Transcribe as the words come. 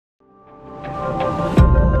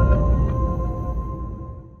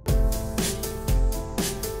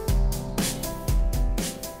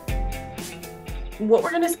what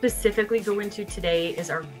we're going to specifically go into today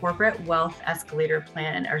is our Corporate Wealth Escalator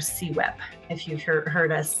Plan, our CWEP, if you've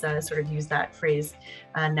heard us sort of use that phrase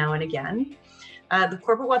now and again. The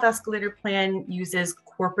Corporate Wealth Escalator Plan uses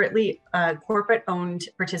corporate-owned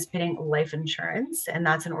participating life insurance, and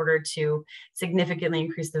that's in order to significantly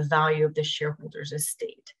increase the value of the shareholders'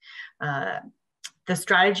 estate. The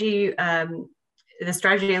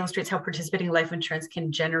strategy illustrates how participating life insurance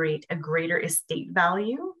can generate a greater estate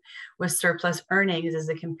value with surplus earnings as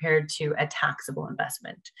it compared to a taxable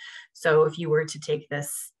investment. So if you were to take the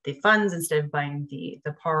funds instead of buying the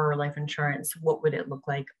par or life insurance, what would it look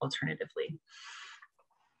like alternatively?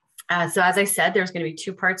 So as I said, there's going to be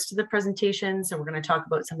two parts to the presentation. So we're going to talk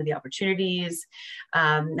about some of the opportunities,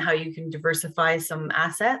 how you can diversify some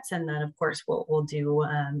assets, and then of course we'll do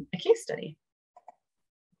a case study.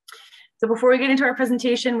 So before we get into our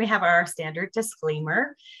presentation, we have our standard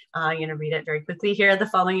disclaimer. I'm going to read it very quickly here. The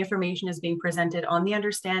following information is being presented on the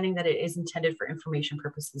understanding that it is intended for information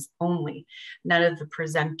purposes only. None of the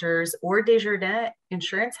presenters or Desjardins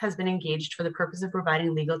Insurance has been engaged for the purpose of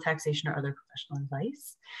providing legal, taxation, or other professional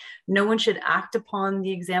advice. No one should act upon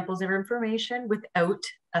the examples of information without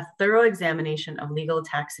a thorough examination of legal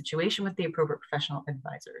tax situation with the appropriate professional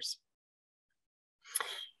advisors.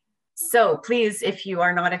 So please, if you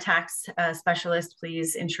are not a tax specialist,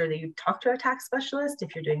 please ensure that you talk to a tax specialist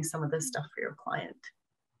if you're doing some of this stuff for your client.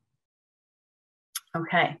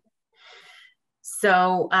 Okay.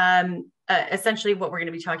 So essentially what we're going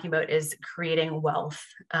to be talking about is creating wealth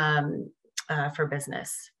for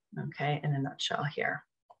business, okay, in a nutshell here.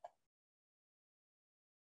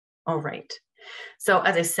 All right. So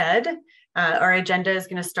as I said, our agenda is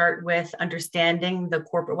going to start with understanding the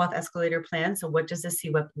Corporate Wealth Escalator Plan. So what does the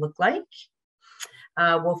CWEP look like?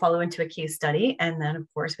 We'll follow into a case study. And then, of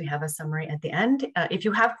course, we have a summary at the end. If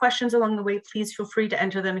you have questions along the way, please feel free to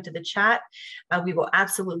enter them into the chat. We will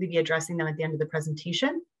absolutely be addressing them at the end of the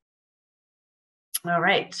presentation. All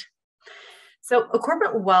right. So a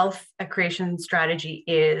corporate wealth creation strategy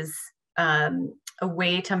is a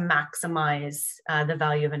way to maximize the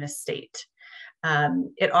value of an estate.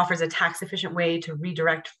 It offers a tax-efficient way to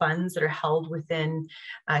redirect funds that are held within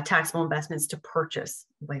taxable investments to purchase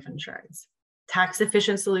life insurance.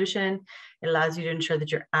 Tax-efficient solution, it allows you to ensure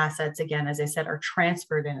that your assets, again, as I said, are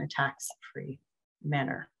transferred in a tax-free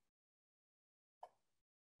manner.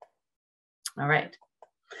 All right.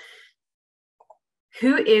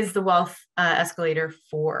 Who is the wealth escalator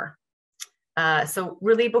for? So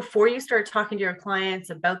really, before you start talking to your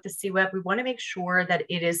clients about the CWEP, we want to make sure that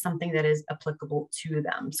it is something that is applicable to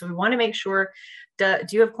them. So we want to make sure, do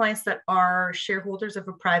you have clients that are shareholders of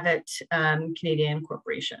a private Canadian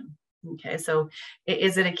corporation? Okay, so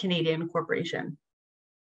is it a Canadian corporation?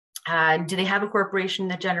 Do they have a corporation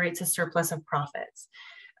that generates a surplus of profits?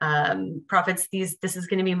 This is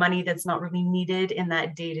going to be money that's not really needed in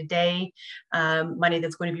that day-to-day, money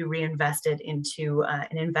that's going to be reinvested into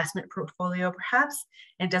an investment portfolio, perhaps,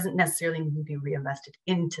 and doesn't necessarily need to be reinvested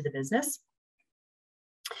into the business.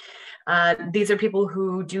 These are people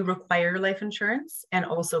who do require life insurance and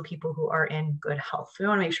also people who are in good health. We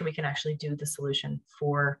want to make sure we can actually do the solution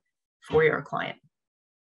for your client.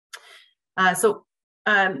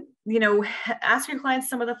 You know, ask your clients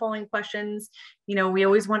some of the following questions. You know, we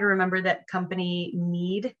always want to remember that company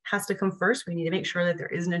need has to come first. We need to make sure that there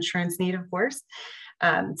is an insurance need, of course.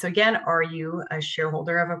 So again, are you a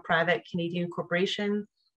shareholder of a private Canadian corporation?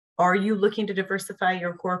 Are you looking to diversify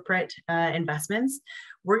your corporate investments?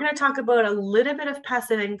 We're going to talk about a little bit of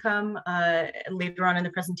passive income later on in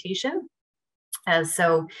the presentation.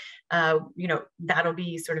 You know, that'll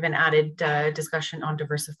be sort of an added discussion on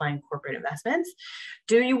diversifying corporate investments.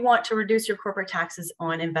 Do you want to reduce your corporate taxes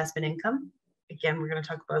on investment income? Again, we're going to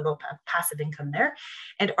talk about a little passive income there.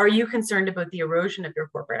 And are you concerned about the erosion of your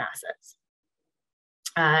corporate assets?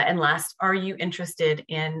 And last, are you interested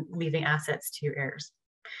in leaving assets to your heirs?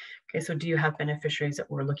 Okay, so do you have beneficiaries that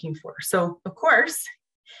we're looking for? So of course,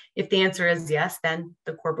 if the answer is yes, then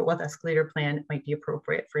the Corporate Wealth Escalator Plan might be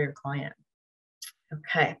appropriate for your client.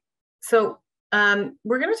 Okay, so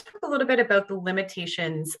we're going to talk a little bit about the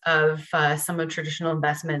limitations of some of traditional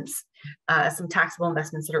investments, some taxable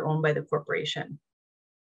investments that are owned by the corporation.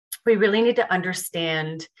 We really need to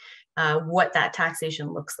understand what that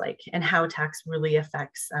taxation looks like and how tax really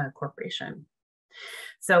affects corporation.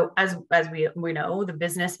 So as we know, the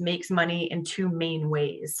business makes money in two main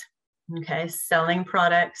ways, okay? Selling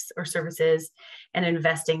products or services and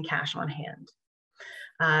investing cash on hand.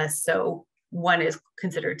 So one is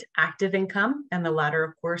considered active income, and the latter,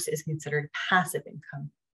 of course, is considered passive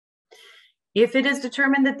income. If it is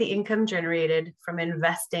determined that the income generated from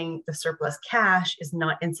investing the surplus cash is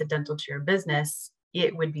not incidental to your business,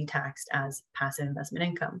 it would be taxed as passive investment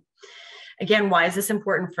income. Again, why is this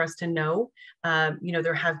important for us to know?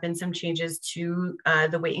 There have been some changes to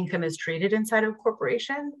the way income is treated inside of a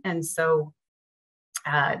corporation. And so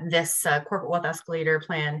this corporate wealth escalator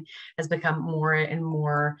plan has become more and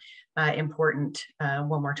more important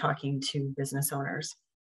when we're talking to business owners.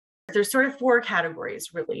 There's sort of four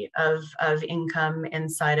categories really of income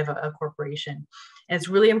inside of a corporation. And it's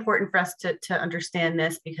really important for us to understand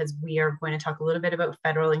this because we are going to talk a little bit about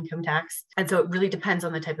federal income tax. And so it really depends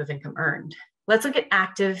on the type of income earned. Let's look at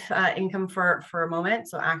active income for a moment.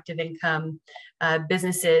 So active income,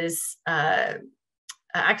 businesses,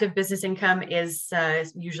 active business income is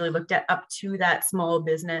usually looked at up to that small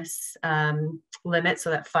business limit,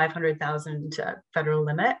 so that 500,000 federal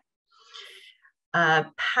limit.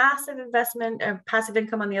 Passive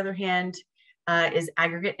income, on the other hand, is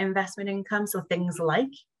aggregate investment income. So things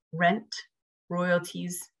like rent,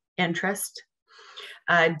 royalties, interest.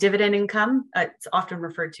 Dividend income, it's often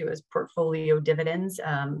referred to as portfolio dividends.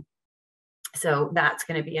 So that's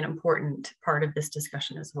going to be an important part of this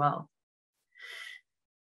discussion as well.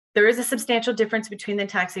 There is a substantial difference between the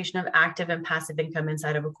taxation of active and passive income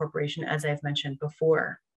inside of a corporation, as I've mentioned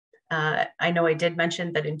before. I know I did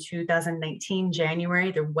mention that in 2019, January,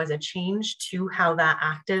 there was a change to how that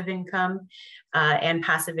active income and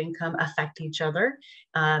passive income affect each other,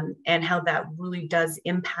 and how that really does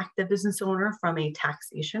impact the business owner from a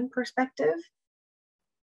taxation perspective.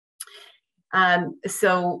 Again,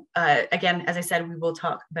 as I said, we will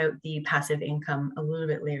talk about the passive income a little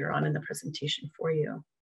bit later on in the presentation for you.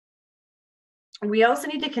 We also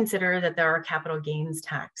need to consider that there are capital gains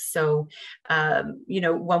tax. So,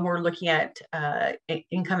 when we're looking at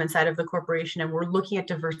income inside of the corporation and we're looking at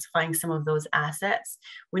diversifying some of those assets,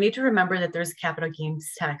 we need to remember that there's capital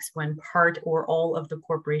gains tax when part or all of the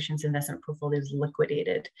corporation's investment portfolio is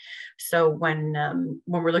liquidated. So when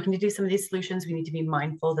we're looking to do some of these solutions, we need to be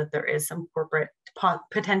mindful that there is some corporate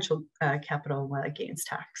potential capital gains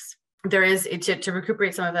tax. There is, to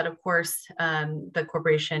recuperate some of that, of course, the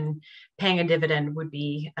corporation paying a dividend would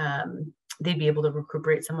be, they'd be able to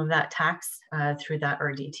recuperate some of that tax through that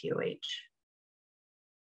RDTOH.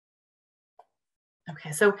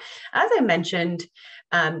 Okay, so as I mentioned,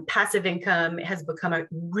 passive income has become a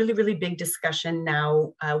really, really big discussion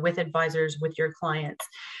now with advisors, with your clients.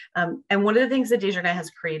 And one of the things that Desjardins has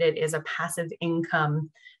created is a passive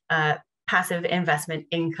investment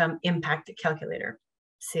income impact calculator.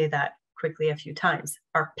 Say that quickly a few times.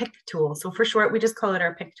 Our PIC tool. So for short, we just call it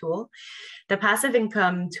our PIC tool. The passive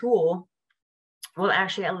income tool will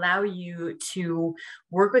actually allow you to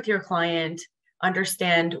work with your client,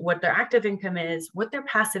 understand what their active income is, what their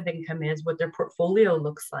passive income is, what their portfolio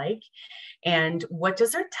looks like, and what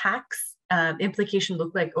does their tax implication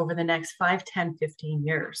look like over the next 5, 10, 15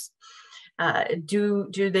 years. Do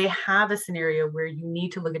they have a scenario where you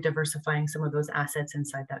need to look at diversifying some of those assets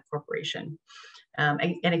inside that corporation?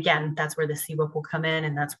 And again, that's where the CWIP will come in,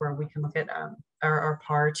 and that's where we can look at our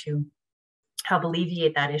PAR to help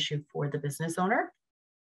alleviate that issue for the business owner.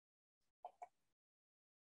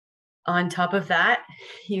 On top of that,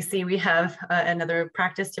 you see we have another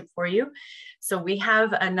practice tip for you. So we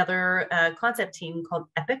have another concept team called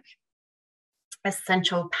EPIC,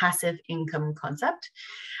 Essential Passive Income Concept.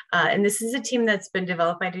 And this is a team that's been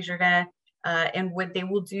developed by Desjardins. And what they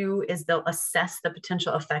will do is they'll assess the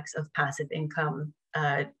potential effects of passive income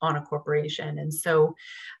on a corporation. And so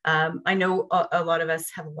I know a lot of us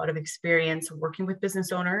have a lot of experience working with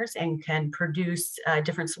business owners and can produce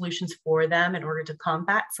different solutions for them in order to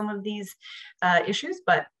combat some of these issues.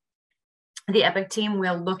 But the EPIC team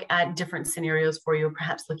will look at different scenarios for you,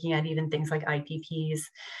 perhaps looking at even things like IPPs,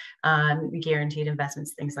 guaranteed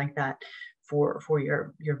investments, things like that, for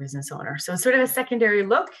your business owner. So it's sort of a secondary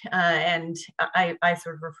look, and I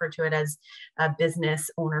sort of refer to it as business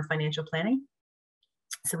owner financial planning.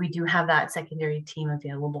 So we do have that secondary team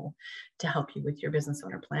available to help you with your business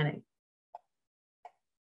owner planning.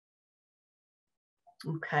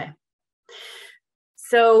 Okay.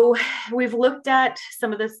 So we've looked at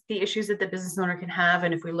some of the issues that the business owner can have,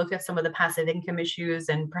 and if we look at some of the passive income issues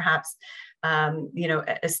and perhaps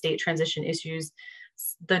estate transition issues,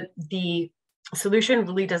 the solution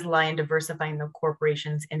really does lie in diversifying the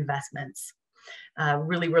corporation's investments.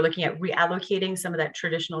 Really, we're looking at reallocating some of that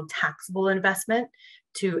traditional taxable investment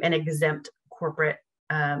to an exempt corporate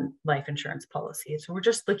life insurance policy. So we're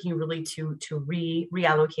just looking really to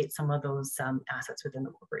reallocate some of those assets within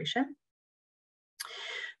the corporation.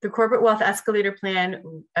 The corporate wealth escalator plan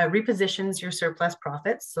repositions your surplus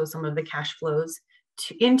profits, so some of the cash flows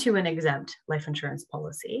into an exempt life insurance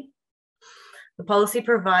policy. The policy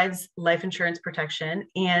provides life insurance protection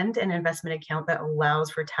and an investment account that allows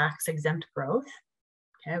for tax-exempt growth,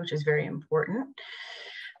 okay, which is very important.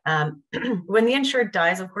 When the insured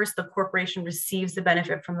dies, of course, the corporation receives the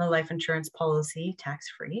benefit from the life insurance policy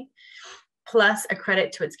tax-free, plus a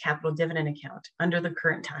credit to its capital dividend account under the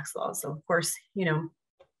current tax laws. So, of course,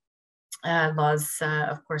 laws,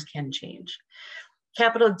 of course, can change.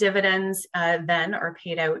 Capital dividends then are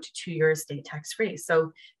paid out to your estate tax-free.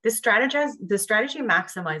 So the strategy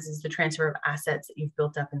maximizes the transfer of assets that you've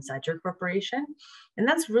built up inside your corporation. And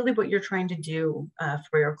that's really what you're trying to do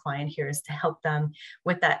for your client here, is to help them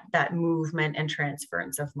with that movement and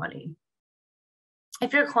transference of money.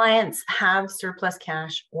 If your clients have surplus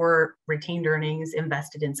cash or retained earnings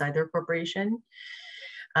invested inside their corporation,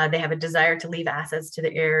 they have a desire to leave assets to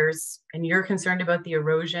the heirs, and you're concerned about the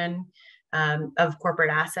erosion of corporate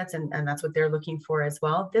assets, and that's what they're looking for as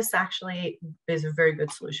well. This actually is a very good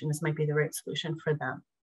solution. This might be the right solution for them.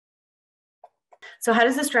 So how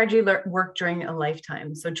does the strategy work during a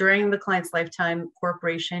lifetime? So during the client's lifetime,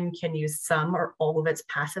 corporation can use some or all of its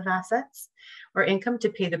passive assets or income to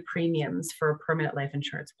pay the premiums for a permanent life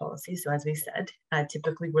insurance policy. So as we said,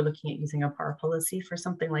 typically we're looking at using a par policy for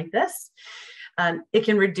something like this. It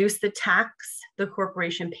can reduce the tax the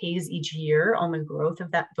corporation pays each year on the growth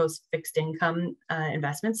of those fixed income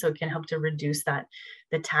investments. So it can help to reduce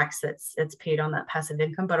the tax that's paid on that passive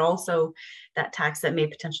income, but also that tax that may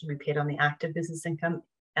potentially be paid on the active business income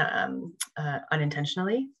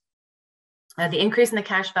unintentionally. The increase in the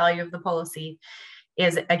cash value of the policy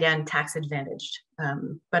is, again, tax advantaged,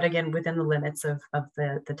 but again, within the limits of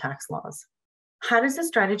the tax laws. How does the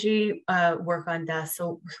strategy work on death?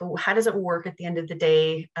 So how does it work at the end of the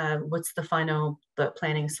day? What's the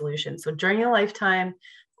planning solution? So during a lifetime,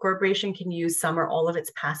 corporation can use some or all of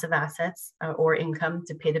its passive assets or income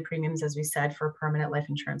to pay the premiums, as we said, for a permanent life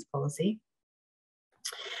insurance policy.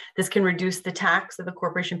 This can reduce the tax that the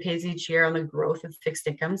corporation pays each year on the growth of fixed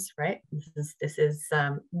incomes, right? This is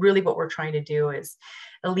really what we're trying to do, is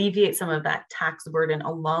alleviate some of that tax burden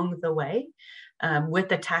along the way with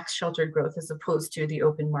the tax sheltered growth, as opposed to the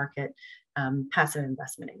open market passive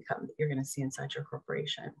investment income that you're going to see inside your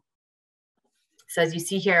corporation. So as you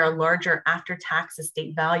see here, a larger after-tax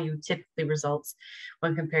estate value typically results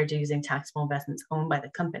when compared to using taxable investments owned by the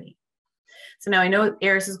company. So now I know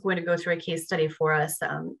Aris is going to go through a case study for us,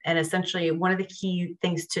 and essentially one of the key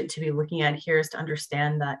things to be looking at here is to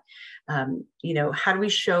understand that, how do we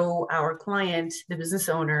show our client, the business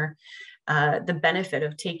owner, the benefit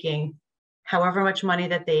of taking however much money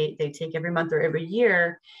that they take every month or every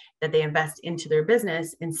year that they invest into their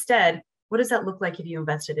business. Instead, what does that look like if you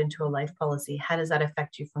invested into a life policy? How does that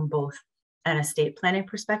affect you from both an estate planning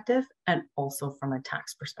perspective and also from a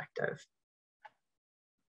tax perspective?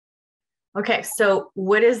 Okay, so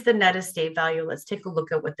what is the net estate value? Let's take a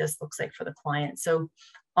look at what this looks like for the client. So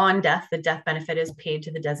on death, the death benefit is paid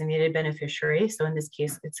to the designated beneficiary. So in this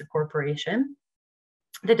case, it's a corporation.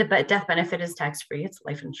 The death benefit is tax-free, it's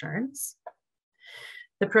life insurance.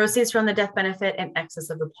 The proceeds from the death benefit in excess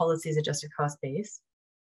of the policy's adjusted cost base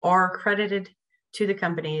are credited to the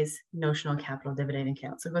company's notional capital dividend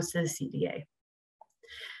account. So it goes to the CDA.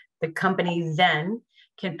 The company then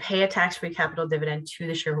can pay a tax-free capital dividend to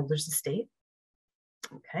the shareholder's estate.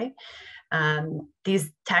 Okay.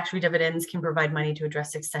 These tax-free dividends can provide money to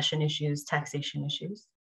address succession issues, taxation issues.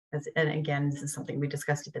 And again, this is something we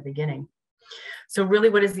discussed at the beginning. So really,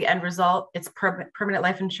 what is the end result? It's permanent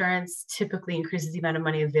life insurance typically increases the amount of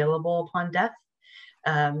money available upon death,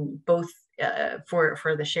 both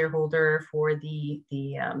for the shareholder, for the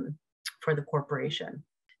corporation.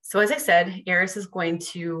 So as I said, Aris is going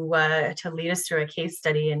to lead us through a case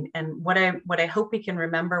study, and what I hope we can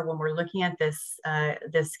remember when we're looking at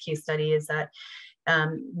this case study is that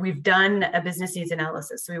we've done a business needs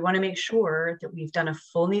analysis. So we want to make sure that we've done a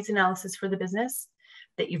full needs analysis for the business,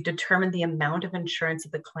 that you've determined the amount of insurance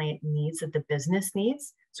that the client needs, that the business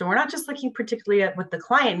needs. So we're not just looking particularly at what the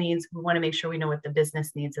client needs, we want to make sure we know what the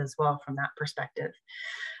business needs as well from that perspective.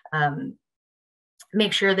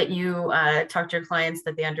 Make sure that you talk to your clients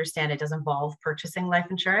that they understand it does involve purchasing life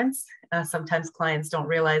insurance. Sometimes clients don't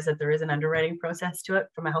realize that there is an underwriting process to it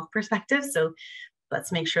from a health perspective. So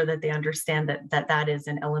let's make sure that they understand that is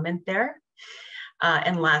an element there.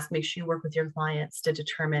 And last, make sure you work with your clients to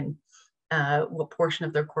determine what portion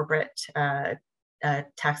of their corporate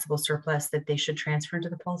taxable surplus that they should transfer into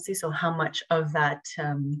the policy. So how much of that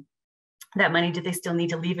money do they still need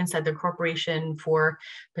to leave inside their corporation for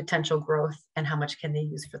potential growth, and how much can they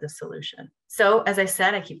use for the solution? So as I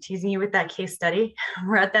said, I keep teasing you with that case study.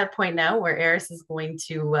 We're at that point now where Aris is going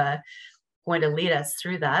to going to lead us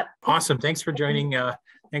through that. Awesome. Thanks for joining.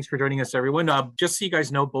 Thanks for joining us, everyone. Just so you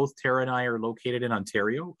guys know, both Tara and I are located in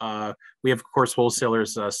Ontario. We have, of course,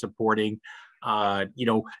 wholesalers supporting,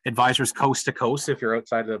 advisors coast to coast. If you're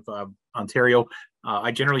outside of Ontario,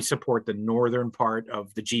 I generally support the northern part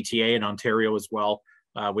of the GTA in Ontario as well,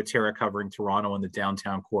 with Tara covering Toronto and the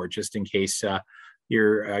downtown core, just in case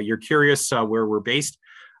you're curious where we're based.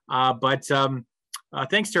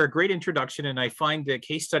 Thanks, Tara. Great introduction. And I find that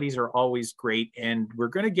case studies are always great. And we're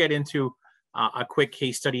going to get into a quick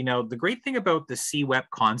case study. Now, the great thing about the CWEP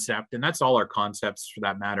concept, and that's all our concepts for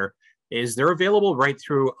that matter, is they're available right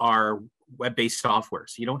through our web-based software.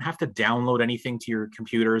 So you don't have to download anything to your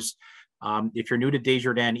computers. If you're new to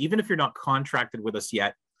Desjardins, even if you're not contracted with us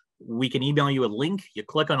yet, we can email you a link. You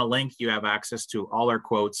click on a link, you have access to all our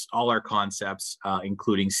quotes, all our concepts,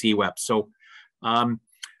 including CWEP. So,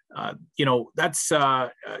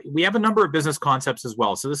 we have a number of business concepts as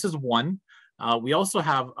well. So this is one. We also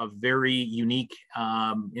have a very unique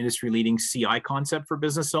industry-leading CI concept for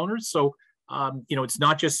business owners. So, it's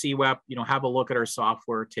not just CWEP. Have a look at our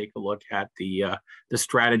software, take a look at the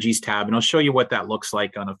strategies tab, and I'll show you what that looks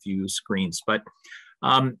like on a few screens. But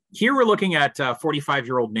here we're looking at a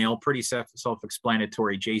 45-year-old male, pretty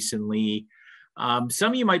self-explanatory, Jason Lee.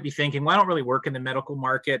 Some of you might be thinking, well, I don't really work in the medical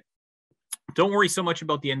market. Don't worry so much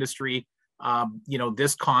about the industry.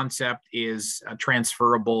 This concept is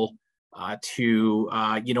transferable to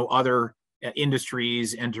other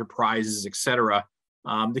industries, enterprises, etc.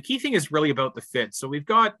 The key thing is really about the fit. So we've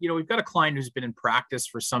got a client who's been in practice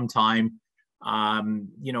for some time.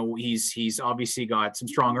 He's obviously got some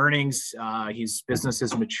strong earnings. His business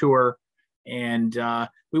is mature, and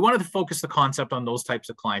we wanted to focus the concept on those types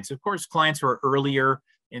of clients. Of course, clients who are earlier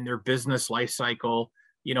in their business life cycle,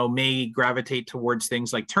 may gravitate towards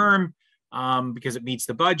things like term because it meets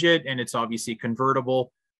the budget and it's obviously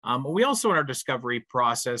convertible. We also in our discovery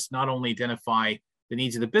process not only identify the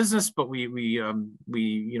needs of the business, but we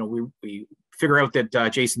figure out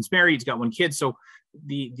that Jason's married, he's got one kid, so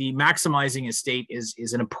the maximizing estate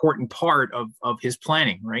is an important part of his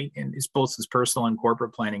planning, right? And it's both his personal and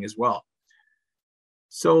corporate planning as well.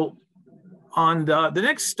 So on the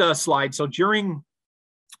next slide, so during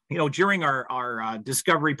our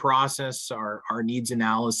discovery process, our needs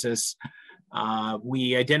analysis,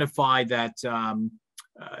 we identified that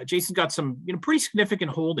Jason's got some pretty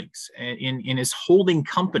significant holdings in his holding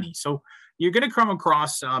company. So you're going to come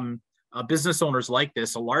across business owners like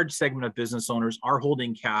this. A large segment of business owners are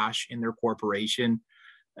holding cash in their corporation,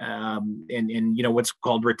 and what's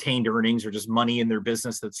called retained earnings, or just money in their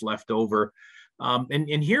business that's left over.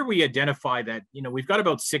 And here we identify that, we've got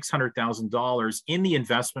about $600,000 in the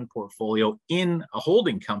investment portfolio in a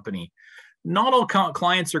holding company. Not all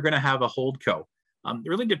clients are going to have a holdco. It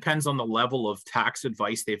really depends on the level of tax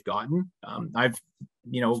advice they've gotten. I've,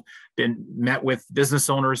 been met with business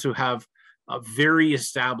owners who have very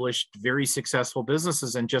established, very successful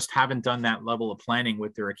businesses and just haven't done that level of planning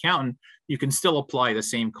with their accountant. You can still apply the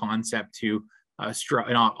same concept to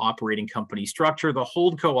an operating company structure. The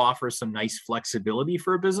holdco offers some nice flexibility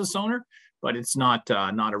for a business owner, but it's not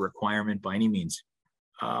a requirement by any means.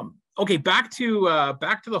 Okay, back to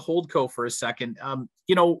the holdco for a second.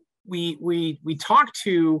 We talked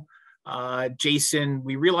to Jason.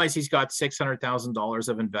 We realized he's got $600,000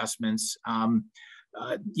 of investments.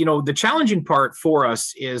 The challenging part for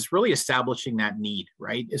us is really establishing that need,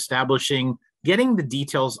 right? Getting the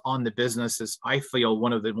details on the business is, I feel,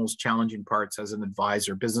 one of the most challenging parts as an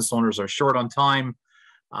advisor. Business owners are short on time.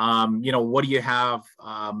 What do you have?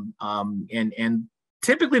 And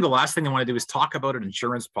typically the last thing they want to do is talk about an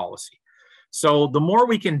insurance policy. So the more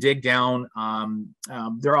we can dig down,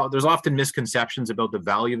 there's often misconceptions about the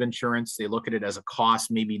value of insurance. They look at it as a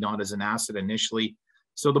cost, maybe not as an asset initially.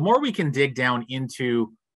 So the more we can dig down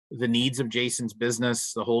into the needs of Jason's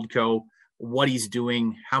business, the holdco, what he's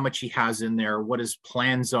doing, how much he has in there, what his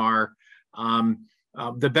plans are,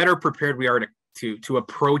 the better prepared we are to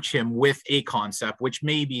approach him with a concept, which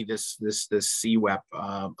may be this CWEP.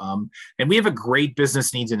 And we have a great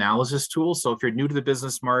business needs analysis tool. So if you're new to the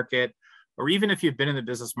business market, or even if you've been in the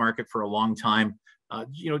business market for a long time,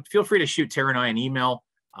 feel free to shoot Tara and I an email.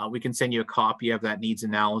 We can send you a copy of that needs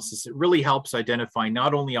analysis. It really helps identify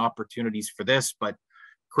not only opportunities for this, but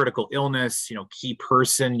critical illness, key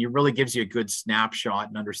person. It really gives you a good snapshot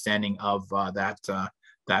and understanding of that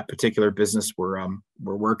particular business we're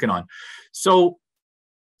working on. So,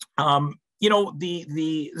 the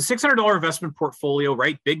 $600 investment portfolio,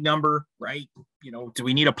 right? Big number, right? Do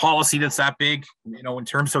we need a policy that's that big? In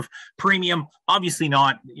terms of premium, obviously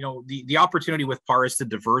not. The opportunity with PAR is to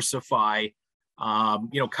diversify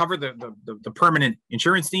cover the permanent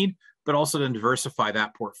insurance need, but also to diversify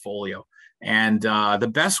that portfolio. And the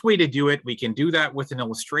best way to do it, we can do that with an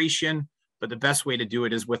illustration, but the best way to do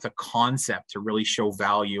it is with a concept to really show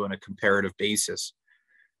value on a comparative basis.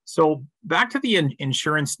 So back to the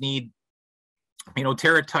insurance need,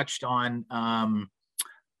 Tara touched on some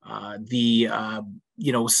of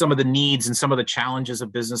the needs and some of the challenges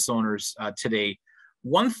of business owners today.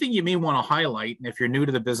 One thing you may want to highlight, and if you're new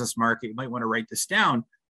to the business market, you might want to write this down,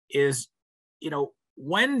 is,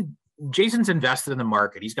 when Jason's invested in the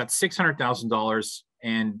market, he's got $600,000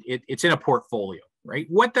 and it's in a portfolio, right?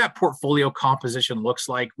 What that portfolio composition looks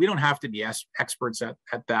like, we don't have to be experts at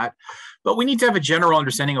that, but we need to have a general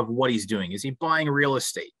understanding of what he's doing. Is he buying real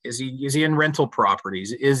estate? Is he in rental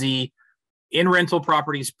properties? Is he in rental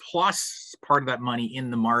properties plus part of that money in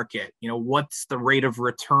the market? What's the rate of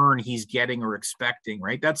return he's getting or expecting,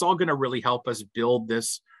 right? That's all going to really help us build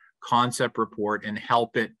this concept report and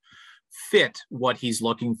help it fit what he's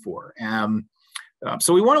looking for.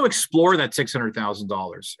 So we want to explore that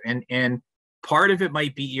 $600,000, and part of it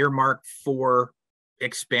might be earmarked for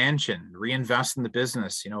expansion, reinvest in the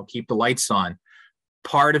business, keep the lights on.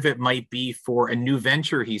 Part of it might be for a new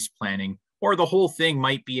venture he's planning, or the whole thing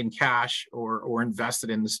might be in cash or invested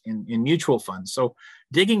in mutual funds. So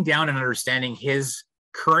digging down and understanding his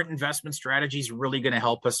current investment strategy is really going to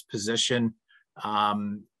help us position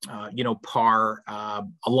PAR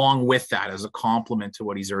along with that as a complement to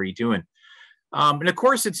what he's already doing. And of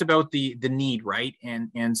course, it's about the need, right?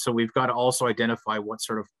 And so we've got to also identify what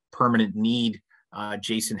sort of permanent need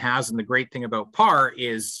Jason has. And the great thing about PAR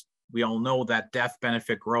is we all know that death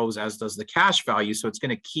benefit grows, as does the cash value. So it's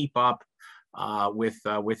going to keep up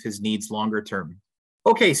with his needs longer term.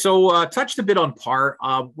 Okay, so touched a bit on PAR.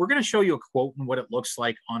 We're going to show you a quote and what it looks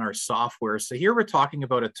like on our software. So here we're talking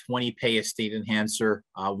about a 20-pay estate enhancer.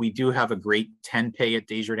 We do have a great 10-pay at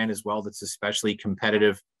Desjardins as well that's especially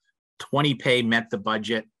competitive. 20-pay met the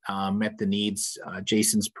budget, met the needs.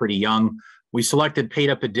 Jason's pretty young. We selected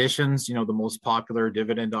paid-up additions, the most popular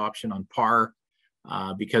dividend option on PAR,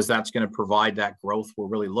 because that's going to provide that growth we're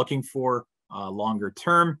really looking for longer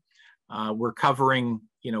term. We're covering,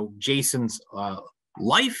 Jason's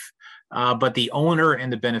life, but the owner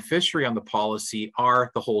and the beneficiary on the policy are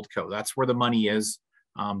the holdco. That's where the money is.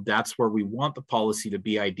 That's where we want the policy to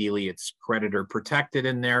be. Ideally, it's creditor protected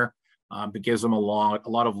in there. It gives them a lot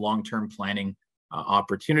of long-term planning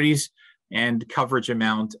opportunities, and coverage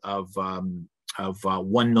amount of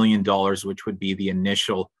 $1 million, which would be the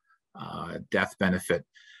initial death benefit.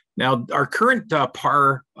 Now, our current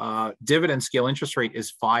PAR dividend scale interest rate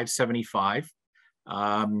is 5.75.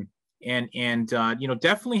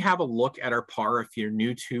 Definitely have a look at our PAR if you're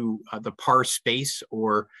new to the PAR space,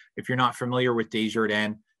 or if you're not familiar with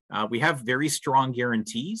Desjardins. We have very strong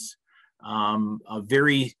guarantees, a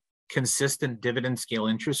very consistent dividend scale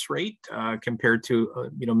interest rate compared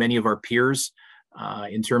to many of our peers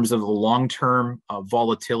in terms of the long-term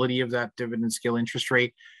volatility of that dividend scale interest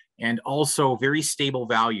rate, and also very stable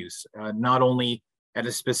values, not only at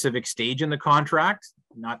a specific stage in the contract,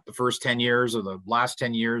 not the first 10 years or the last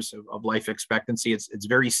 10 years of life expectancy. It's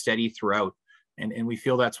very steady throughout. And we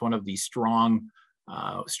feel that's one of the strong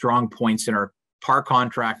points in our PAR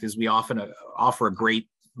contract, is we often offer a great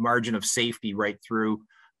margin of safety right through,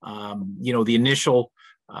 the initial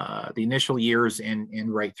years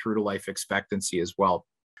and right through to life expectancy as well.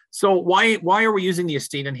 So why are we using the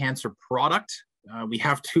Estate Enhancer product? We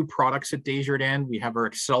have two products at Desjardins. We have our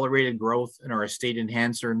accelerated growth and our Estate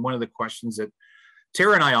Enhancer. And one of the questions that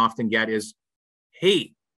Tara and I often get is,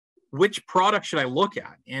 hey, which product should I look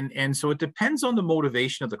at? And so it depends on the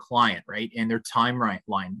motivation of the client, right? And their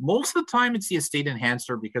timeline. Most of the time it's the Estate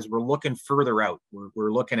Enhancer, because we're looking further out.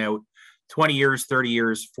 We're looking out 20 years, 30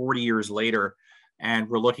 years, 40 years later, and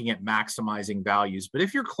we're looking at maximizing values. But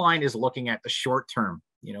if your client is looking at the short term,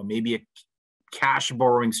 maybe a cash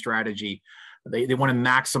borrowing strategy, they want to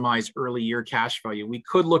maximize early year cash value, we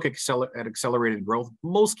could look at accelerated growth.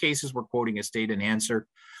 Most cases, we're quoting Estate Enhancer.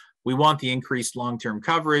 We want the increased long-term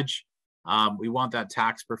coverage. We want that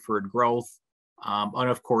tax-preferred growth. And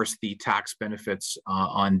of course, the tax benefits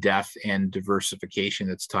on death and diversification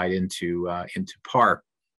that's tied into PAR.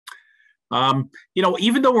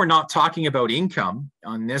 Even though we're not talking about income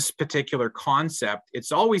on this particular concept,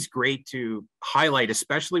 it's always great to highlight,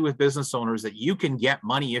 especially with business owners, that you can get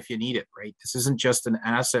money if you need it, right? This isn't just an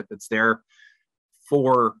asset that's there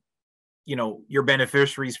for, your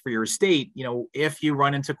beneficiaries, for your estate. If you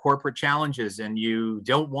run into corporate challenges and you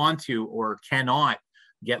don't want to or cannot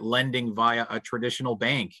get lending via a traditional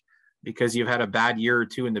bank because you've had a bad year or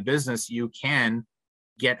two in the business, you can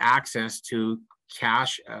get access to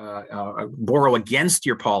cash, borrow against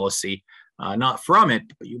your policy, not from it,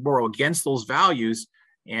 but you borrow against those values,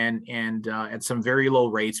 and at some very low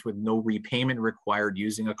rates with no repayment required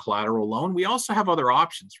using a collateral loan. We also have other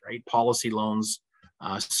options, right? Policy loans,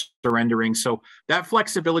 surrendering. So that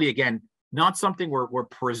flexibility, again, not something we're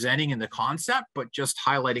presenting in the concept, but just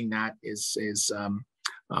highlighting that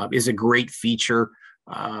is a great feature.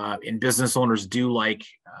 And business owners do like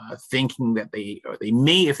thinking that they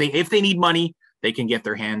may, if they need money, they can get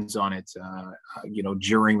their hands on it,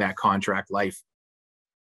 during that contract life.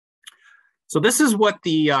 So this is what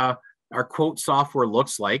our quote software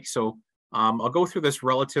looks like. So I'll go through this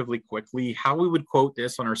relatively quickly. How we would quote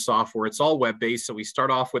this on our software, it's all web-based. So we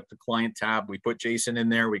start off with the client tab. We put Jason in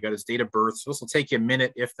there. We got his date of birth. So this will take you a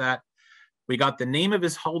minute, if that. We got the name of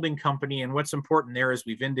his holding company. And what's important there is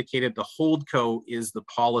we've indicated the holdco is the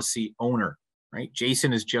policy owner, right?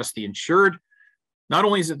 Jason is just the insured. Not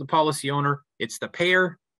only is it the policy owner, it's the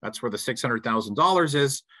payer. That's where the $600,000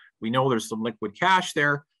 is. We know there's some liquid cash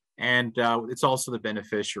there. And it's also the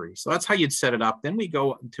beneficiary. So that's how you'd set it up. Then we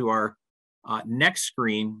go to our next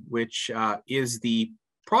screen, which is the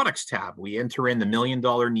products tab. We enter in the $1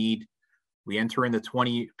 million need. We enter in the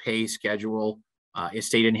 20 pay schedule,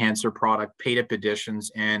 estate enhancer product, paid up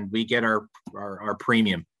additions, and we get our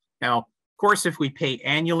premium. Now, of course, if we pay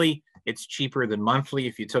annually, it's cheaper than monthly.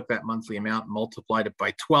 If you took that monthly amount and multiplied it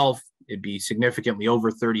by 12, it'd be significantly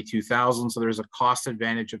over $32,000. So there's a cost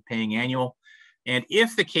advantage of paying annual. And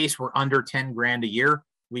if the case were under 10 grand a year,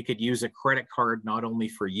 we could use a credit card not only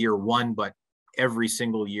for year one, but every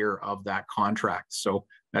single year of that contract. So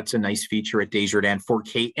that's a nice feature at Desjardins for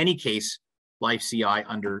any case, life CI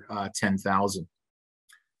under 10,000.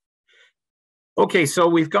 Okay, so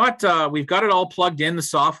we've got it all plugged in, the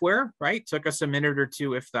software, right? Took us a minute or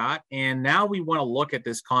two, if that. And now we want to look at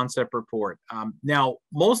this concept report. Now,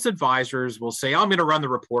 most advisors will say, I'm going to run the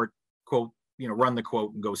report, quote, run the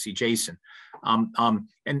quote and go see Jason.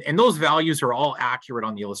 And those values are all accurate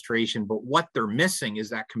on the illustration, but what they're missing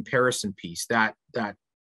is that comparison piece, that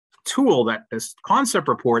tool, this concept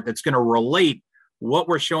report that's going to relate what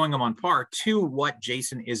we're showing them on par to what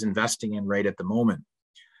Jason is investing in right at the moment.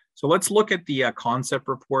 So let's look at the concept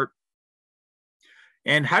report.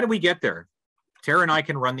 And how do we get there? Tara and I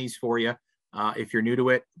can run these for you if you're new to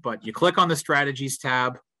it, but you click on the strategies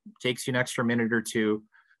tab, takes you an extra minute or two.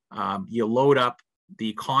 You load up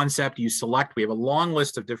the concept, you select, we have a long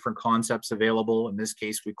list of different concepts available. In this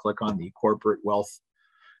case, we click on the corporate wealth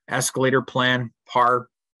escalator plan, PAR,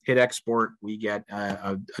 hit export, we get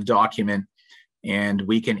a document, and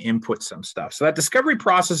we can input some stuff. So that discovery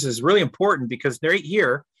process is really important because right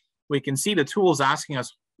here, we can see the tools asking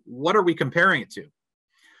us, what are we comparing it to?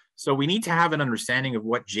 So we need to have an understanding of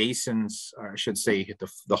what Jason's, I should say,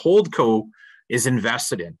 the holdco is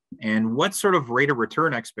invested in, and what sort of rate of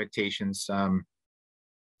return expectations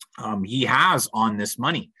he has on this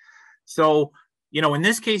money. So, in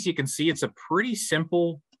this case, you can see it's a pretty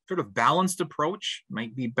simple sort of balanced approach.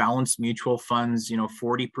 Might be balanced mutual funds,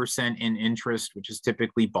 40% in interest, which is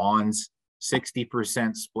typically bonds,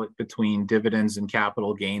 60% split between dividends and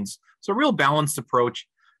capital gains. So a real balanced approach,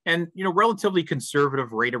 and relatively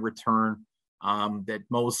conservative rate of return that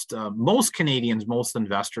most Canadians, most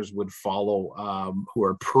investors would follow, who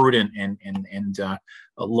are prudent and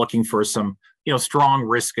looking for some strong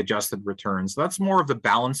risk-adjusted returns. So that's more of the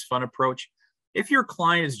balanced fund approach. If your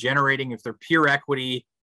client is generating, if they're pure equity,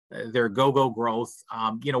 they're go-go growth,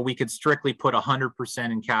 we could strictly put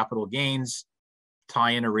 100% in capital gains,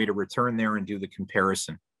 tie in a rate of return there, and do the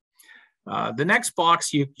comparison. The next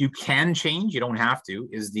box you can change, you don't have to,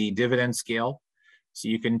 is the dividend scale. So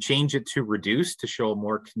you can change it to reduce to show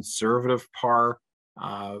more conservative par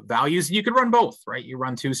values. You can run both, right? You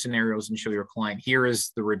run two scenarios and show your client, here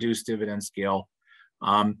is the reduced dividend scale.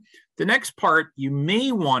 The next part you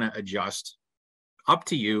may want to adjust, up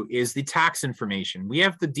to you, is the tax information. We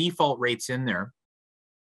have the default rates in there.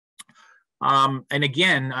 And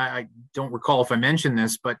again, I don't recall if I mentioned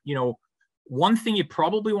this, but one thing you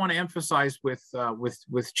probably want to emphasize with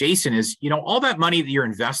Jason is, all that money that you're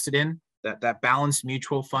invested in, that balanced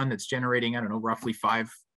mutual fund that's generating, I don't know, roughly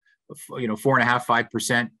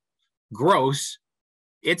 4.5% gross,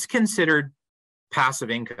 it's considered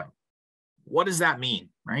passive income. What does that mean,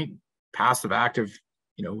 right? Passive, active,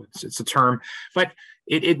 it's a term, but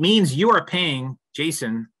it means you are paying,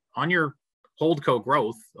 Jason, on your holdco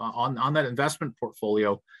growth, on that investment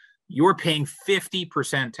portfolio, you're paying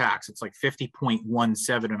 50% tax. It's like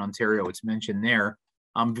 50.17 in Ontario. It's mentioned there.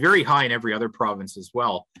 Very high in every other province as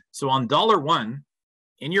well. So on $1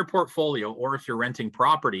 in your portfolio, or if you're renting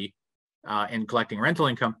property and collecting rental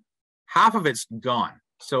income, half of it's gone.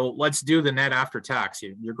 So let's do the net after tax.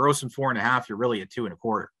 You're grossing 4.5, you're really at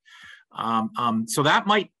 2.25. So that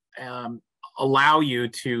might allow you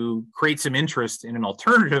to create some interest in an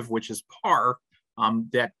alternative, which is par,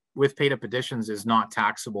 that with paid up additions is not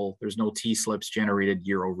taxable. There's no T-slips generated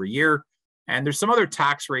year over year. And there's some other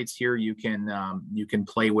tax rates here you can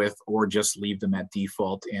play with, or just leave them at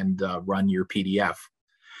default and run your PDF.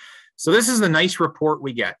 So this is the nice report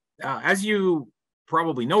we get. As you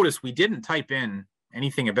probably noticed, we didn't type in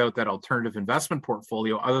anything about that alternative investment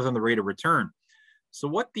portfolio other than the rate of return. So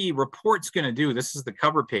what the report's going to do, this is the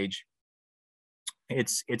cover page.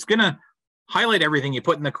 It's going to highlight everything you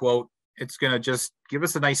put in the quote. It's going to just give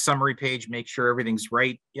us a nice summary page, make sure everything's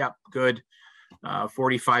right. Yep, good.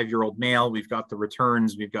 45-year-old male. We've got the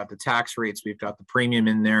returns. We've got the tax rates. We've got the premium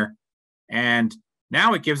in there. And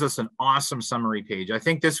now it gives us an awesome summary page. I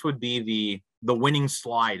think this would be the winning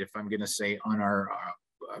slide, if I'm going to say, on our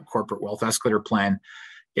corporate wealth escalator plan.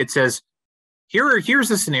 It says, here's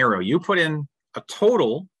the scenario. You put in a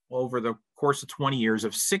total over the course of 20 years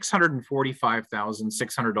of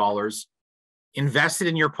 $645,600 invested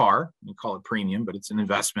in your par. You call it premium, but it's an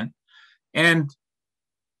investment. And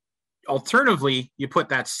alternatively, you put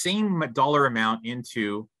that same dollar amount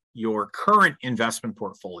into your current investment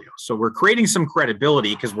portfolio. So we're creating some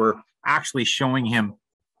credibility because we're actually showing him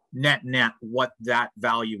net what that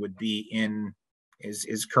value would be in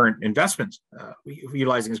his current investments,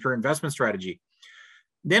 utilizing his current investment strategy.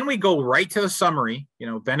 Then we go right to the summary,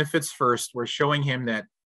 benefits first. We're showing him that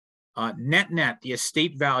net, the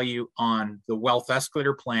estate value on the wealth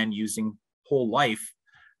escalator plan using whole life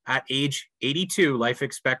at age 82, life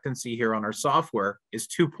expectancy here on our software is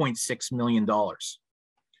 $2.6 million.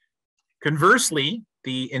 Conversely,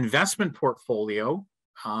 the investment portfolio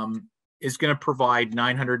is going to provide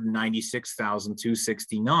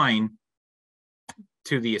 $996,269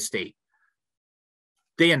 to the estate.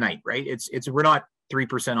 Day and night, right? We're not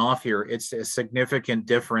 3% off here. It's a significant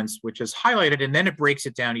difference, which is highlighted, and then it breaks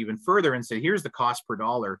it down even further and said, here's the cost per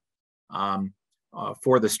dollar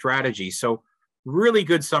for the strategy. So really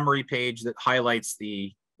good summary page that highlights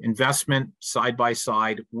the investment side by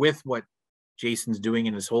side with what Jason's doing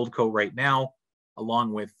in his holdco right now,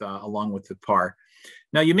 along with the par.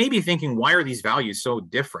 Now you may be thinking, why are these values so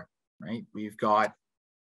different, right? We've got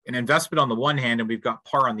an investment on the one hand and we've got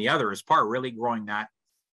par on the other. Is par really growing that?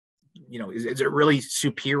 Is it really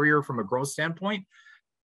superior from a growth standpoint?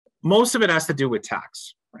 Most of it has to do with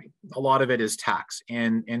tax, right? A lot of it is tax,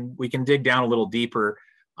 and we can dig down a little deeper.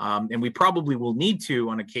 And we probably will need to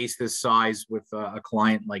on a case this size with a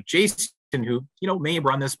client like Jason, who may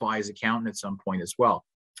run this by his accountant at some point as well.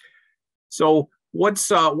 So what's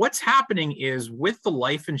happening is with the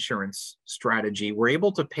life insurance strategy, we're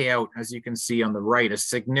able to pay out, as you can see on the right, a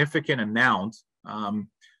significant amount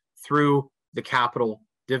through the capital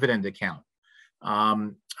dividend account.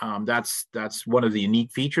 That's one of the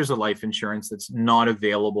unique features of life insurance that's not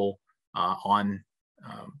available on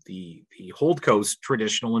the holdco's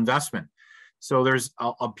traditional investment. So there's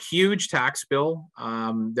a huge tax bill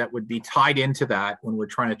that would be tied into that when we're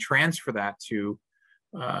trying to transfer that to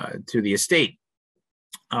the estate.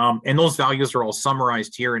 And those values are all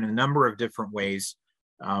summarized here in a number of different ways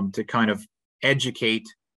to kind of educate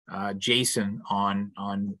Jason on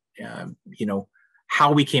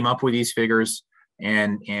how we came up with these figures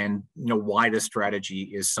and why this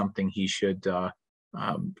strategy is something he should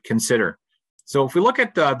consider. So if we look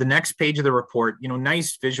at the next page of the report,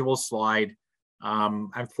 nice visual slide.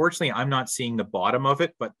 Unfortunately, I'm not seeing the bottom of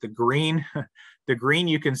it, but the green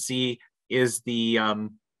you can see is the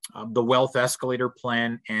wealth escalator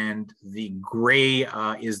plan, and the gray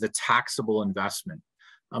is the taxable investment.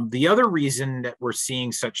 The other reason that we're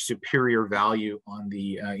seeing such superior value on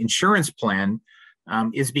the insurance plan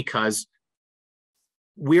is because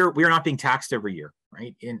we're not being taxed every year,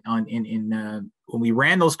 right? When we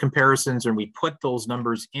ran those comparisons and we put those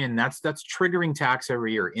numbers in, that's triggering tax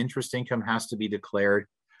every year. Interest income has to be declared,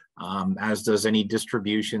 as does any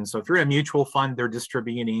distribution. So if you're in a mutual fund, they're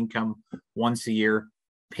distributing income once a year,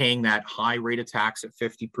 paying that high rate of tax at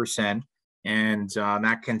 50%, and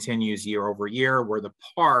that continues year over year, where the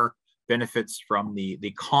par benefits from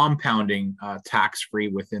the compounding tax-free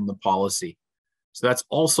within the policy. So that's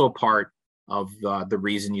also part of the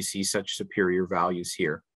reason you see such superior values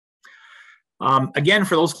here. Again,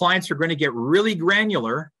 for those clients who are going to get really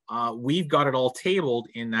granular, we've got it all tabled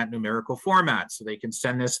in that numerical format. So they can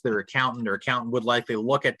send this to their accountant. Their accountant would likely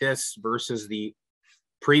look at this versus the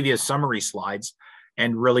previous summary slides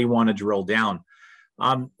and really want to drill down.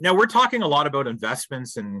 Now we're talking a lot about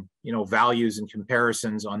investments and values and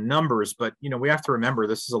comparisons on numbers, but we have to remember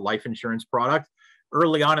this is a life insurance product.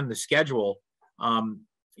 Early on in the schedule,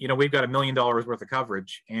 we've got $1 million worth of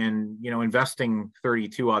coverage, and, investing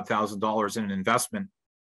 $32,000 in an investment,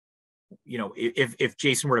 if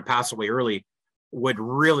Jason were to pass away early, would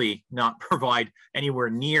really not provide anywhere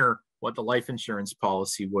near what the life insurance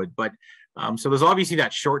policy would. But so there's obviously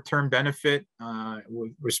that short-term benefit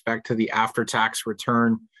with respect to the after-tax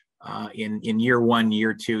return in year 1,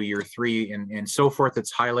 year 2, year 3, and so forth.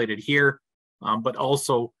 That's highlighted here, but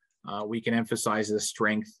also we can emphasize the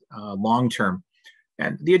strength long-term.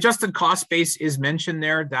 And the adjusted cost base is mentioned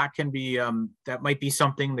there. That can be that might be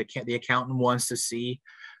something that the accountant wants to see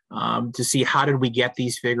how did we get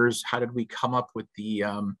these figures, how did we come up with the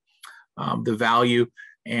value,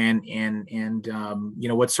 and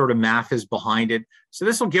what sort of math is behind it. So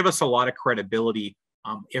this will give us a lot of credibility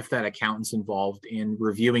if that accountant's involved in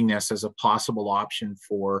reviewing this as a possible option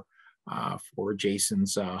for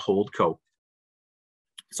Jason's holdco.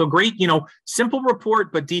 So great, simple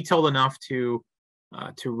report, but detailed enough to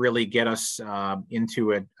really get us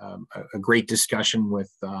into a great discussion with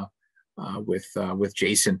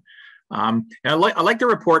Jason. And I like the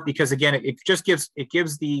report because, again, it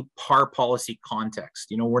gives the par policy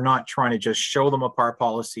context. We're not trying to just show them a par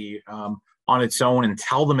policy on its own and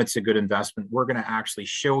tell them it's a good investment. We're going to actually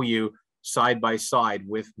show you side by side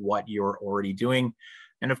with what you're already doing.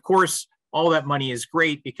 And of course, all that money is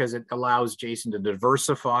great because it allows Jason to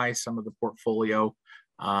diversify some of the portfolio.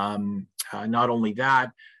 Not only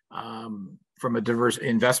that, from a diverse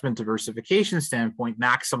investment diversification standpoint,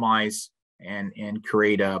 maximize and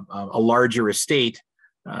create a larger estate,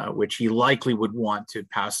 which he likely would want to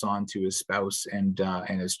pass on to his spouse and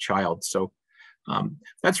his child. So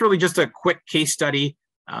that's really just a quick case study.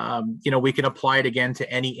 We can apply it again to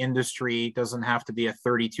any industry. It doesn't have to be a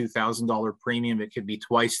 $32,000 premium. It could be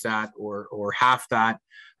twice that or half that.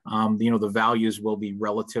 The values will be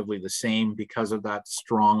relatively the same because of that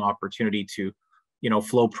strong opportunity to,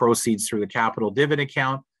 flow proceeds through the capital dividend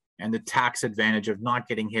account and the tax advantage of not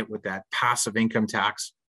getting hit with that passive income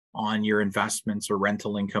tax on your investments or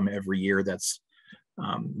rental income every year. That's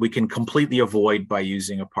we can completely avoid by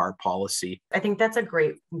using a par policy. I think that's a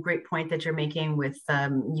great point that you're making with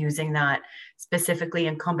using that specifically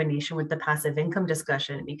in combination with the passive income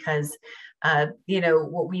discussion, because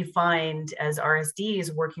what we find as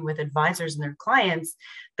RSDs working with advisors and their clients,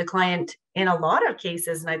 the client in a lot of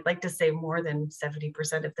cases, and I'd like to say more than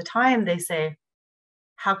 70% of the time, they say,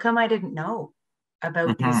 how come I didn't know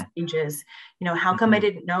about these changes? How come I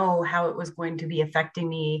didn't know how it was going to be affecting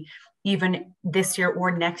me even this year or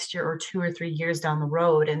next year or 2 or 3 years down the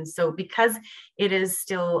road? And so because it is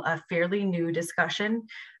still a fairly new discussion,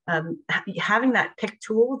 having that pick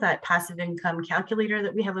tool, that passive income calculator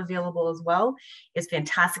that we have available as well, is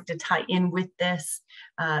fantastic to tie in with this.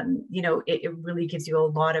 It really gives you a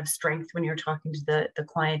lot of strength when you're talking to the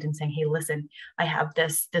client and saying, hey, listen, I have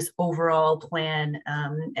this overall plan,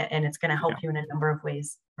 and it's going to help you in a number of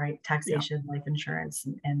ways, right? Taxation, life insurance,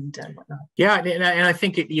 and whatnot. Yeah, and I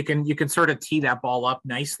think you can sort of tee that ball up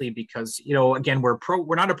nicely because, again, we're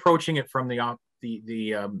not approaching it from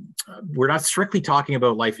we're not strictly talking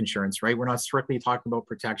about life insurance, right? We're not strictly talking about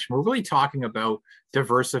protection. We're really talking about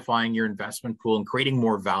diversifying your investment pool and creating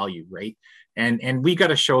more value, right? And we got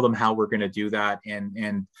to show them how we're going to do that.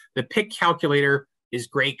 And the PIC calculator is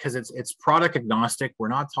great because it's product agnostic. We're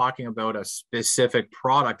not talking about a specific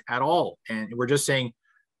product at all. And we're just saying,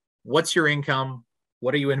 what's your income?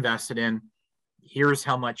 What are you invested in? Here's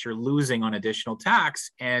how much you're losing on additional tax.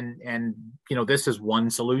 And this is one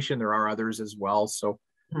solution. There are others as well. So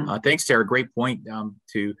thanks, Sarah. Great point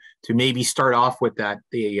to maybe start off with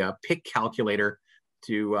the PIC calculator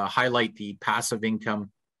to highlight the passive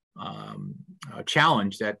income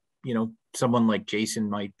challenge that, someone like Jason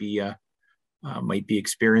might be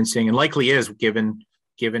experiencing, and likely is given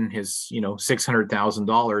his,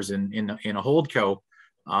 $600,000 in a holdco.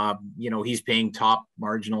 He's paying top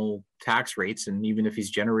marginal tax rates, and even if he's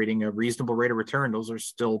generating a reasonable rate of return, those are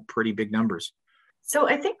still pretty big numbers. So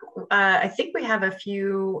I think we have a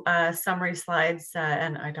few summary slides,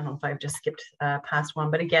 and I don't know if I've just skipped past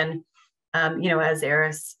one, but again, as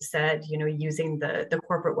Aris said, using the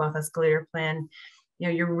corporate wealth escalator plan,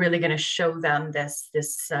 you're really going to show them this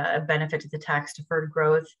benefit to the tax deferred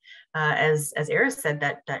growth. As Aris said,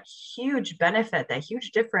 that huge benefit, that huge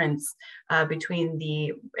difference between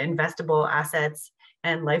the investable assets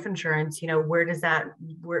and life insurance. Where is that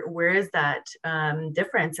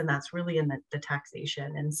difference? And that's really in the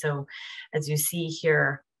taxation. And so, as you see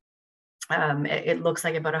here, it looks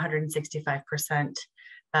like about 165%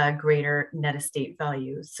 greater net estate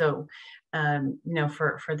value. So,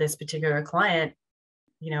 for this particular client,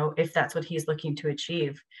 if that's what he's looking to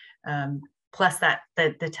achieve, plus that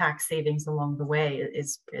the tax savings along the way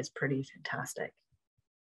is pretty fantastic.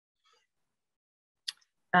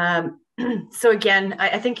 So again,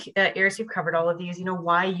 I think Aris, you've covered all of these.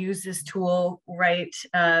 Why use this tool, right?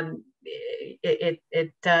 There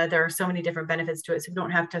are so many different benefits to it, so we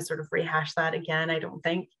don't have to sort of rehash that again, I don't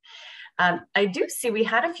think. I do see we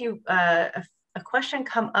had a question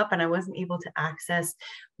come up and I wasn't able to access.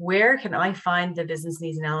 Where can I find the business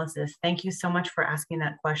needs analysis? Thank you so much for asking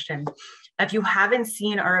that question. If you haven't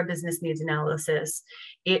seen our business needs analysis,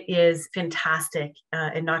 it is fantastic.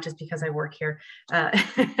 And not just because I work here.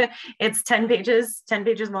 It's 10 pages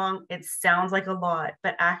long. It sounds like a lot,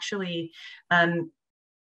 but actually, I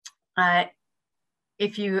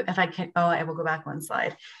will go back one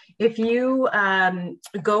slide. If you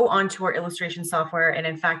go onto our illustration software, and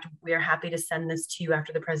in fact, we are happy to send this to you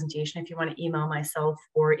after the presentation. If you want to email myself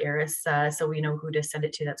or Aris, so we know who to send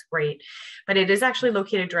it to, that's great. But it is actually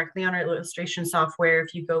located directly on our illustration software.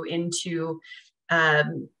 If you go into, I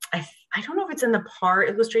don't know if it's in the PAR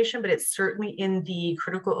illustration, but it's certainly in the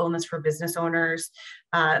critical illness for business owners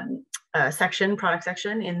product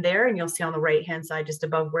section in there, and you'll see on the right hand side just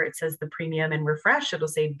above where it says the premium and refresh, it'll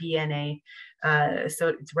say BNA, so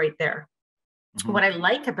it's right there. Mm-hmm. What I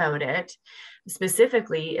like about it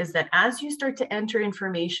specifically is that as you start to enter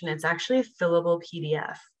information, it's actually a fillable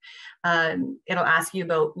PDF. It'll ask you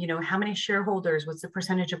about, how many shareholders, what's the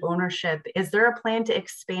percentage of ownership? Is there a plan to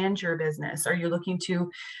expand your business? Are you looking to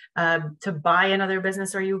buy another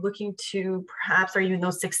business? Are you looking to, perhaps, are you in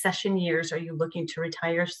those succession years? Are you looking to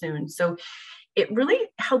retire soon? So it really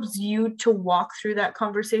helps you to walk through that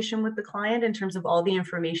conversation with the client in terms of all the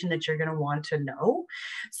information that you're going to want to know.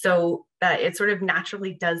 So it sort of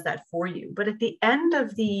naturally does that for you. But at the end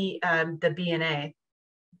of the BNA,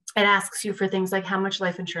 it asks you for things like how much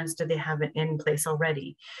life insurance do they have in place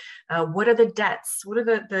already? What are the debts? What are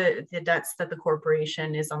the debts that the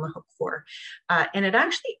corporation is on the hook for? And it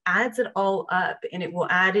actually adds it all up, and it will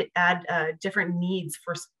add different needs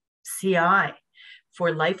for CI,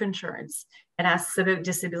 for life insurance. It asks about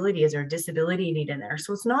disability. Is there a disability need in there?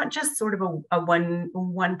 So it's not just sort of a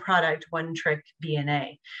one product, one trick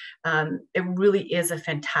BNA. It really is a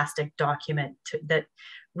fantastic document that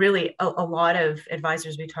really a lot of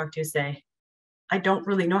advisors we talk to say, I don't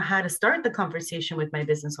really know how to start the conversation with my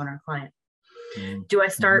business owner client. Mm-hmm. Do I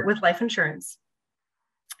start with life insurance?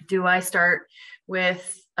 Do I start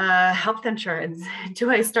with health insurance?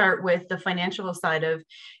 Do I start with the financial side of,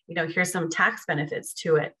 here's some tax benefits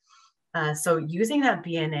to it? So using that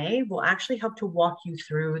BNA will actually help to walk you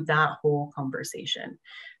through that whole conversation.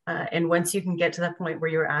 And once you can get to that point where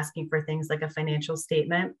you're asking for things like a financial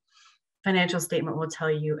statement will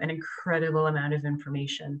tell you an incredible amount of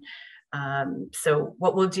information. So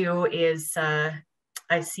what we'll do is,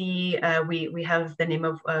 I see we have the name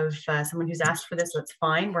of someone who's asked for this, so it's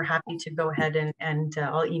fine. We're happy to go ahead and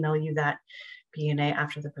I'll email you that BNA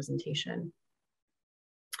after the presentation.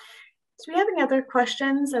 Do we have any other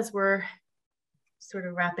questions as we're sort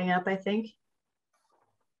of wrapping up, I think?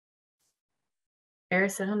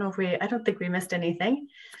 Aris, I don't think we missed anything.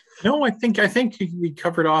 No, I think we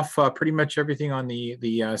covered off pretty much everything on the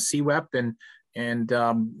CWEP, and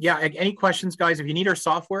yeah, any questions, guys? If you need our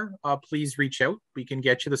software, please reach out. We can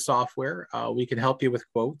get you the software. We can help you with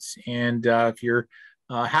quotes. And if you're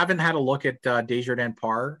haven't had a look at Desjardins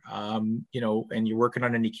PAR, and you're working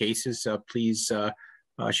on any cases, please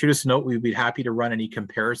shoot us a note. We'd be happy to run any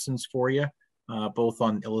comparisons for you, both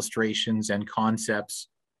on illustrations and concepts.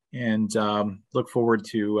 And look forward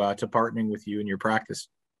to partnering with you in your practice.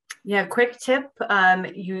 Yeah, quick tip,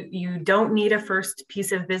 you don't need a first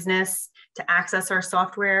piece of business to access our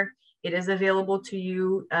software. It is available to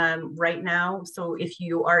you right now. So if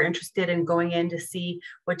you are interested in going in to see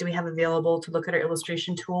what do we have available to look at our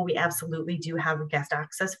illustration tool, we absolutely do have guest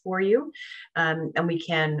access for you. And we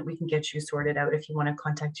can get you sorted out if you want to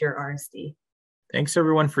contact your RSD. Thanks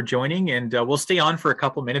everyone for joining, and we'll stay on for a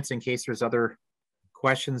couple minutes in case there's other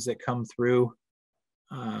questions that come through.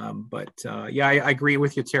 Yeah, I agree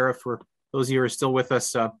with you, Tara. For those of you who are still with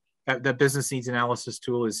us, the business needs analysis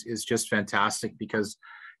tool is just fantastic because,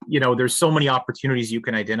 there's so many opportunities you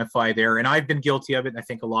can identify there. And I've been guilty of it. And I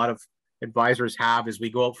think a lot of advisors have, as we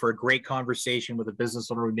go out for a great conversation with a business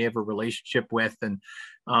owner we may have a relationship with. And,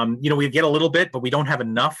 we get a little bit, but we don't have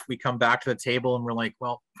enough. We come back to the table and we're like,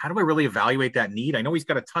 well, how do I really evaluate that need? I know he's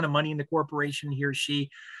got a ton of money in the corporation, he or she.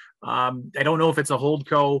 I don't know if it's a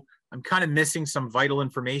holdco. I'm kind of missing some vital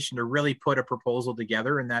information to really put a proposal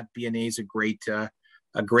together, and that BNA is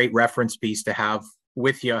a great reference piece to have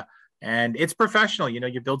with you. And it's professional.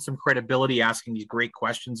 You build some credibility asking these great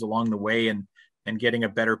questions along the way, and getting a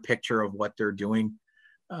better picture of what they're doing.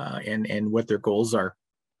 and what their goals are.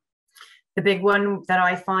 The big one that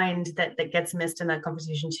I find that gets missed in that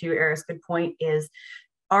conversation too, Aris, good point, is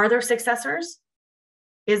are there successors?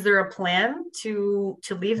 Is there a plan to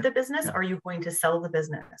leave the business? Are you going to sell the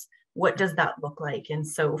business? What does that look like? And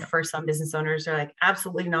so for some business owners, they're like,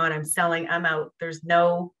 absolutely not. I'm selling. I'm out. There's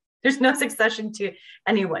no succession to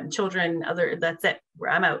anyone, children, that's it.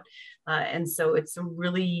 I'm out. And so it's a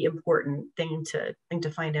really important thing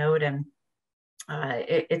to find out. And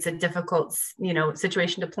it's a difficult,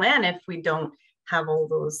 situation to plan if we don't have all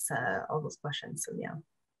those questions. So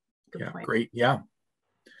good point. Great. Yeah,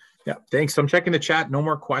 thanks. I'm checking the chat. No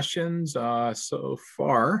more questions so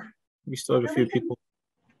far. We still have a few people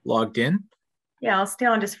logged in. Yeah, I'll stay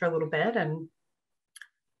on just for a little bit. And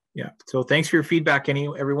so thanks for your feedback,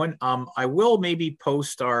 everyone. I will maybe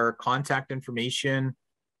post our contact information.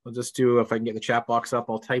 I'll just do, if I can get the chat box up,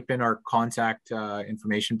 I'll type in our contact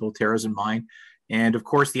information, both Tara's and mine. And of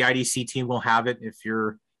course, the IDC team will have it. If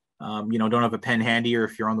you're, don't have a pen handy, or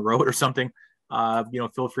if you're on the road or something,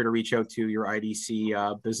 feel free to reach out to your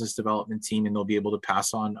IDC business development team, and they'll be able to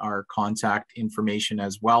pass on our contact information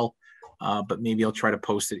as well. But maybe I'll try to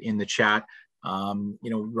post it in the chat.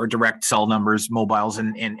 Our direct cell numbers, mobiles,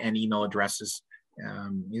 and email addresses.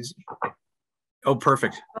 Oh,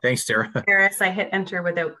 perfect. Thanks, Tara. Aris, I hit enter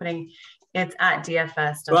without putting, it's at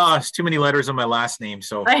DFS. Well, it's too many letters on my last name,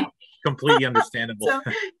 so completely understandable. So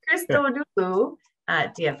Christodoulou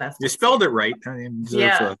at DFS. You spelled it right. I mean,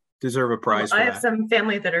 deserve a prize for I that. have some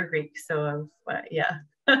family that are Greek, so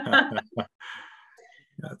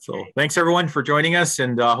So thanks everyone for joining us,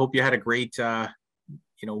 and hope you had a great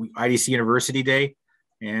IDC University Day,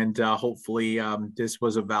 and hopefully this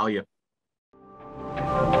was of value.